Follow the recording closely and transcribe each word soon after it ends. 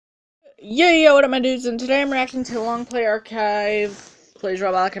Yeah, what up, my dudes? And today I'm reacting to Long Play Archive Plays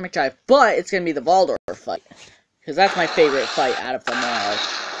Rob Alchemic Drive, but it's gonna be the Valdor fight, because that's my favorite fight out of them all.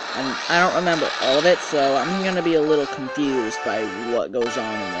 And I don't remember all of it, so I'm gonna be a little confused by what goes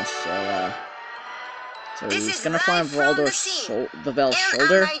on in this. So he's gonna find Vavel's shoulder.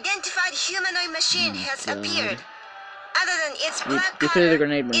 An unidentified humanoid machine has appeared. Other than its black you threw the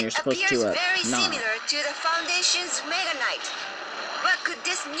grenade when it you're supposed appears to very not. similar to the Foundation's Mega Knight. What could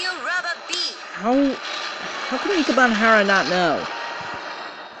this new robot be? How can Ikaban Hara not know?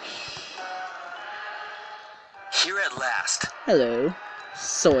 Here at last. Hello,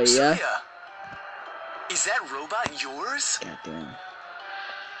 Soya. Is that robot yours? Goddamn.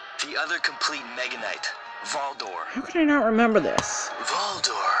 The other complete Mega Knight, Valdor. How can I not remember this?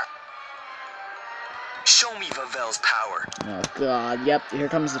 Valdor. Show me Vavel's power. Oh god, yep, here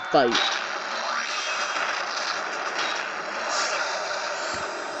comes the fight.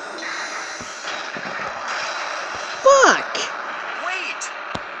 Fuck! Wait!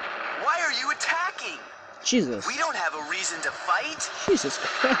 Why are you attacking? Jesus. We don't have a reason to fight. Jesus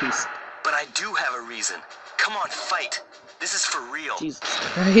Christ. But I do have a reason. Come on, fight. This is for real. Jesus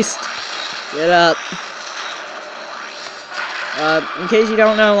Christ. Get up. In case you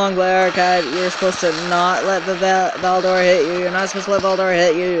don't know, Long Play Archive, you're supposed to not let the Valdor hit you. You're not supposed to let Valdor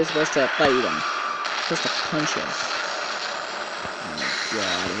hit you. You're supposed to fight him. You're supposed to punch him. Oh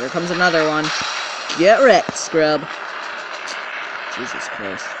god, here comes another one. Get wrecked, scrub. Jesus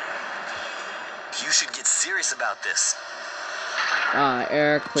Christ. You should get serious about this.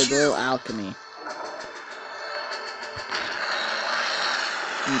 Eric played little alchemy.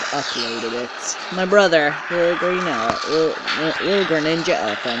 And uploaded it. My brother, little green ninja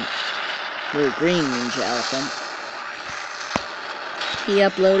elephant. Little green ninja elephant. He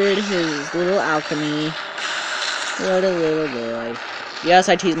uploaded his little alchemy. What a little boy. Yes,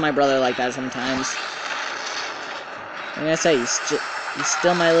 I tease my brother like that sometimes. I'm gonna say, he's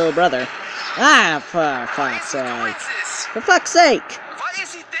still my little brother. For fuck's sake. For fuck's sake! What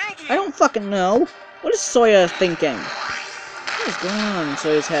is he thinking? I don't fucking know. What is Soya thinking? What is going on in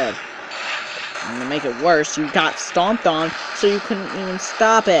Soya's head? And to make it worse, you got stomped on, so you couldn't even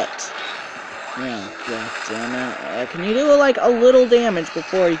stop it. Yeah, damn it. Can you do like a little damage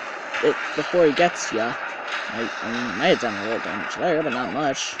before he gets ya? I mean, might have done a little damage there, but not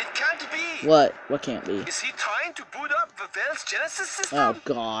much. It can't be. What? What can't be? Is he trying to boot up Vavel's Genesis system? Oh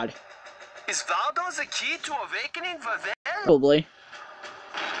god. Is Valdor the key to awakening Vavel? Probably.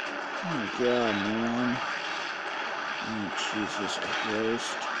 Oh god, man. Oh, Jesus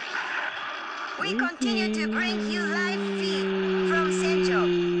Christ. We continue to bring you live feed from Central,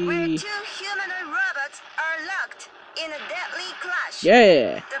 where two humanoid robots are locked in a deadly clash.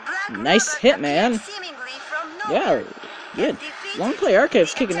 Yeah. The black Nice robot hit, man. appeared seemingly from nowhere. Yeah, good. Long Play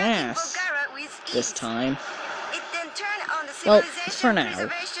Archive's kicking ass this time. It then turned on the Well, Civilization for now.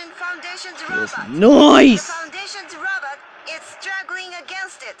 Preservation Foundation's It was robot. nice! The Foundation's robot is struggling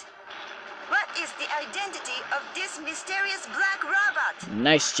against it. What is the identity of this mysterious black robot?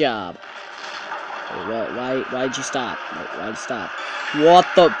 Nice job. Why'd you stop? Why'd you stop? What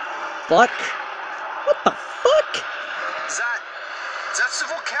the fuck? What the fuck? That's the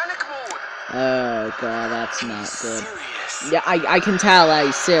volcanic mode. Oh god, that's not good. Serious. Yeah, I can tell that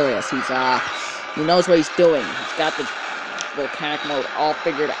he's serious. He knows what he's doing. He's got the volcanic mode all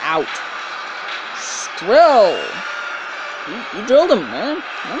figured out. Drill! You drilled him, man.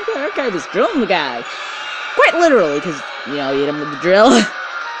 That guy was drilling the guy. Quite literally, because, you know, you hit him with the drill.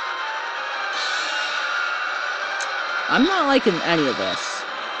 I'm not liking any of this.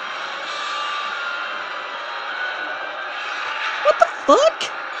 What the fuck?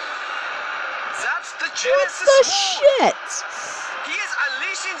 That's the What Genesis the mode. shit? He is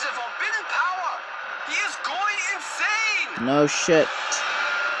unleashing the forbidden power. He is going insane. No shit.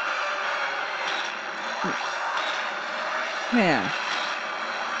 Man.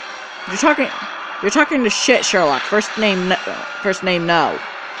 You're talking to shit, Sherlock. First name no.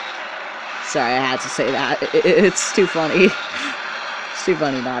 Sorry, I had to say that. It's too funny. It's too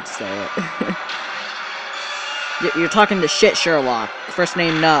funny not to say it. You're talking to shit, Sherlock. First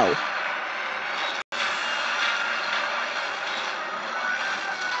name no.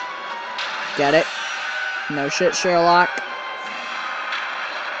 Get it? No shit, Sherlock.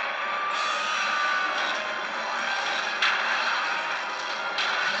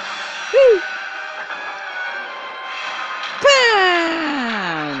 Woo!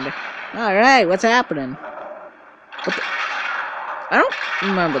 Pound! Alright, what's happening? What the? I don't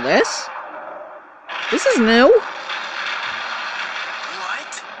remember this. This is new.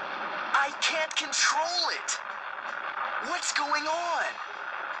 What? I can't control it. What's going on?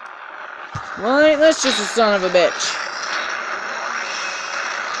 Relentless, just a son of a bitch.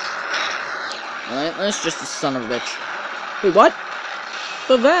 Relentless, just a son of a bitch. Wait, what?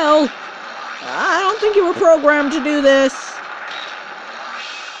 Pavel? I don't think you were programmed to do this.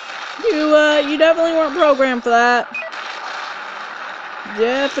 You definitely weren't programmed for that.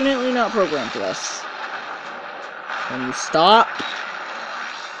 Definitely not programmed for this. Can you stop?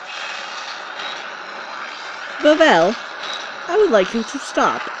 Pavel, I would like you to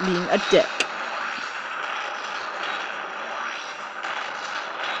stop being a dick.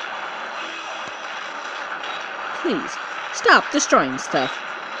 Please, stop destroying stuff.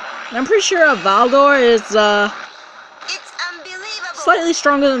 And I'm pretty sure valdor is, It's unbelievable. slightly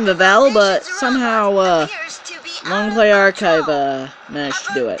stronger than Pavel, but somehow, long play archive, managed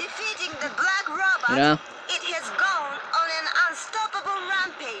to do it. Defeating the black robot, You know? it has gone on an unstoppable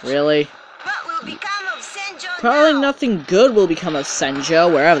rampage. Really? What will become of Senjo Probably now? nothing good will become of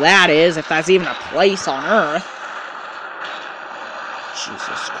Senjo, wherever that is, if that's even a place on Earth.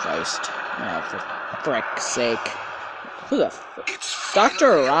 Jesus Christ. Oh, for frick's sake. Who the f- It's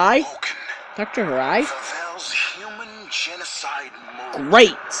Dr. finally Harai? awoken. Dr. Harai? Pavel's human genocide mode.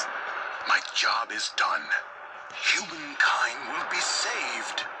 Great! My job is done. Humankind will be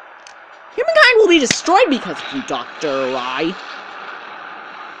saved. Humankind will be destroyed because of you, Dr. Harai.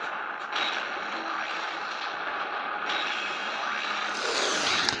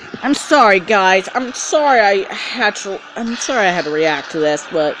 I'm sorry, guys. I'm sorry I had to react to this,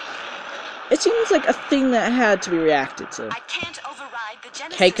 but it seems like a thing that had to be reacted to. I can't override the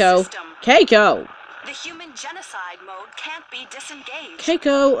Genesis Keiko. system. Keiko! The human genocide mode can't be disengaged.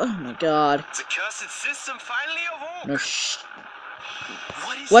 Keiko! Oh my god. The cursed system finally awoke. No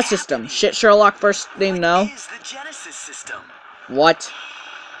What What system? Shit Sherlock first name no? is the Genesis system? What?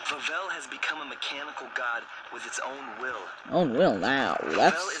 Pavel has become a mechanical god with its own will. Oh, will now.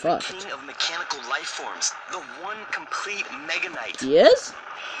 That's Pavel is fucked. the king of mechanical life forms, the one complete meganite. He is?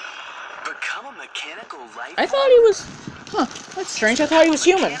 Become a mechanical life I thought he was... Huh, that's strange. I thought he was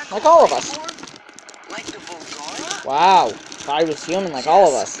human, like all of us. Like the Valdor? Wow. Thought he was human like all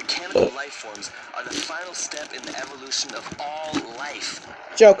of us. Mechanical life forms are the final step in the evolution of all life.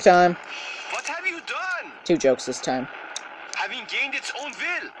 Joke time. What have you done? 2 jokes this time. Having gained its own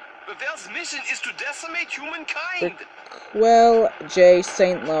will, Pavel's mission is to decimate humankind. Well, J.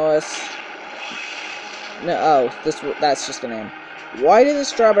 St. Louis. No, oh, that's just a name. Why did the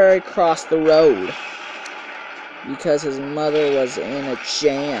strawberry cross the road? Because his mother was in a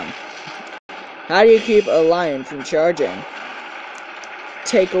jam. How do you keep a lion from charging?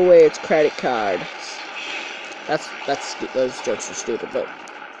 Take away its credit card. Those jokes are stupid, but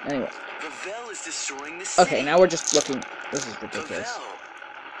anyway. Pavel is destroying the Okay, city. now we're just looking. This is ridiculous. Pavel,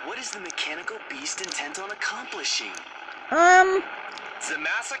 what is the mechanical beast intent on accomplishing? The The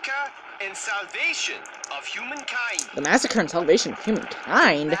massacre and salvation of humankind. massacre and salvation of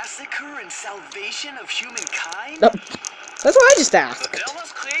humankind? Massacre and salvation of humankind? That's what I just asked. Pavel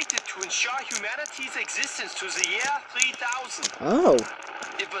was created to ensure humanity's existence to the year 3000. Oh.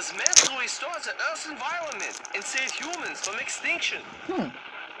 It was meant to restore the Earth's environment and save humans from extinction.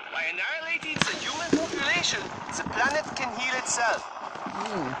 By annihilating the human population, the planet can heal itself.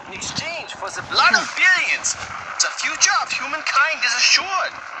 In exchange for the blood of billions, the future of humankind is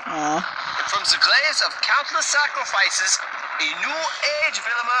assured. Aw. And from the graves of countless sacrifices, a new age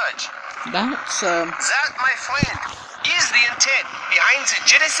will emerge. That's, That, my friend, is the intent behind the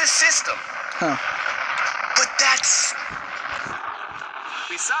Genesis system. huh. But that's...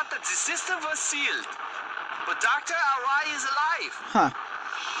 We thought that the system was sealed. But Dr. Harai is alive. Huh.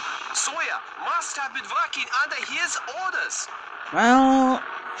 Soya must have been working under his orders. Well...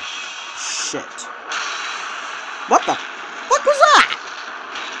 Shit. What the fuck was that?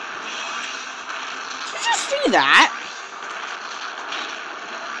 Did you just see that?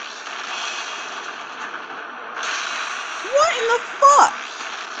 What in the fuck?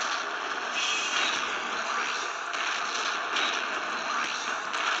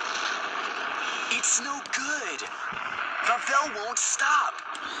 It's no good. Pavel won't stop.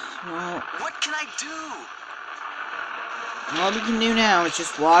 Well, What can I do? all we can do now is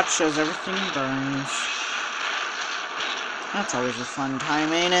just watch as everything burns. That's always a fun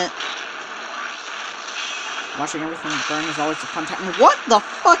time, ain't it? Watching everything burn is always a fun time. What the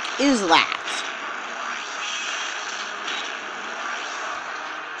fuck is that?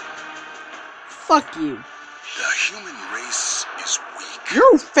 Fuck you. The human race is weak.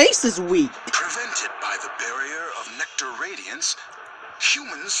 Your face is weak. Prevented by the barrier of nectar radiance,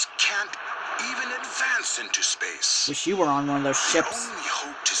 humans can't even advance into space. Wish you were on one of those The ships. only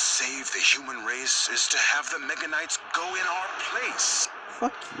hope to save the human race is to have the Meganites go in our place.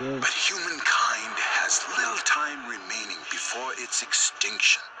 Fuck you. But humankind has little time remaining before its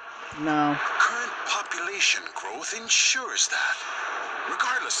extinction. No. Current population growth ensures that,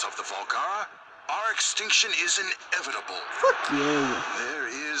 regardless of the Volgara, our extinction is inevitable. Fuck you. There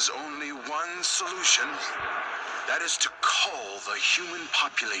is only one solution. That is to cull the human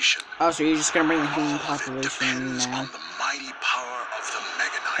population. Oh, so you're just gonna bring the human All of it population depends now? on the mighty power of the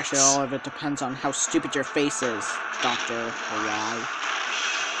Meganites. Actually, all of it depends on how stupid your face is, Dr. Harai.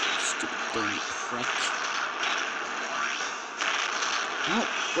 Stupid damn prick. Oh,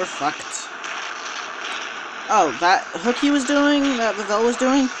 we're fucked. Oh, that hook he was doing, that Valdor was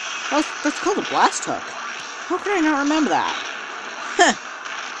doing? That's called a blast hook. How could I not remember that? Heh.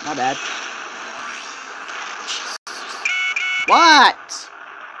 My bad. What?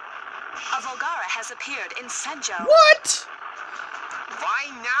 A Volgara has appeared in Senjo. What?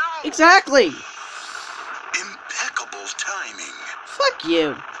 Why now? Exactly. Impeccable timing. Fuck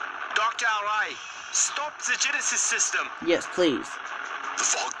you. Dr. Arai, stop the Genesis system. Yes, please. The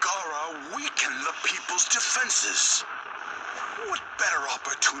Volgara weaken the people's defenses. What better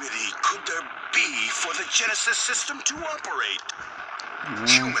opportunity could there be for the Genesis system to operate?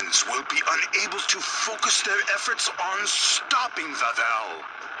 Humans will be unable to focus their efforts on stopping Vavel.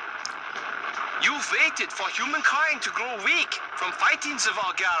 You've waited for humankind to grow weak from fighting the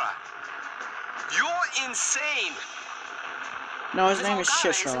Volgara. You're insane. No, his The name is Volgara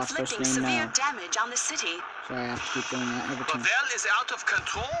Shish, is our first inflicting name severe now. damage on the city. Sorry, I have to keep doing that every time. Vavel is out of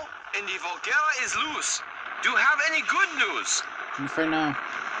control and the Volgara is loose. Do you have any good news? For now.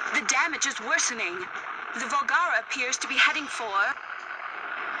 The damage is worsening. The Volgara appears to be heading for...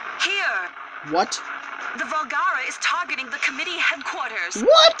 here. What? The Volgara is targeting the committee headquarters.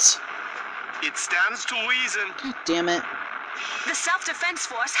 What? It stands to reason. God damn it. The self-defense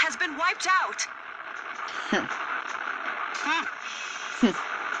force has been wiped out.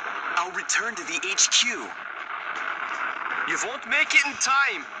 I'll return to the HQ. You won't make it in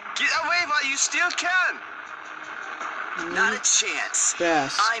time. Get away while you still can. Not a chance.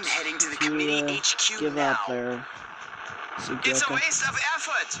 Best. I'm heading to the committee HQ give now. up there. It's a waste of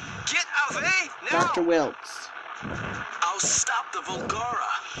effort. Get away now. Dr. Wilkes. I'll stop the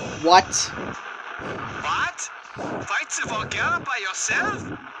Volgara. What? What? Fight the Volgara by yourself?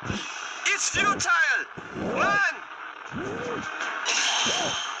 It's futile. Run.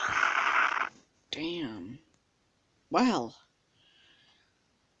 Damn. Well.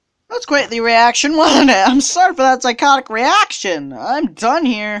 That's quite the reaction, wasn't it? I'm sorry for that psychotic reaction. I'm done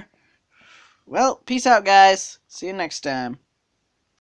here. Well, peace out, guys. See you next time.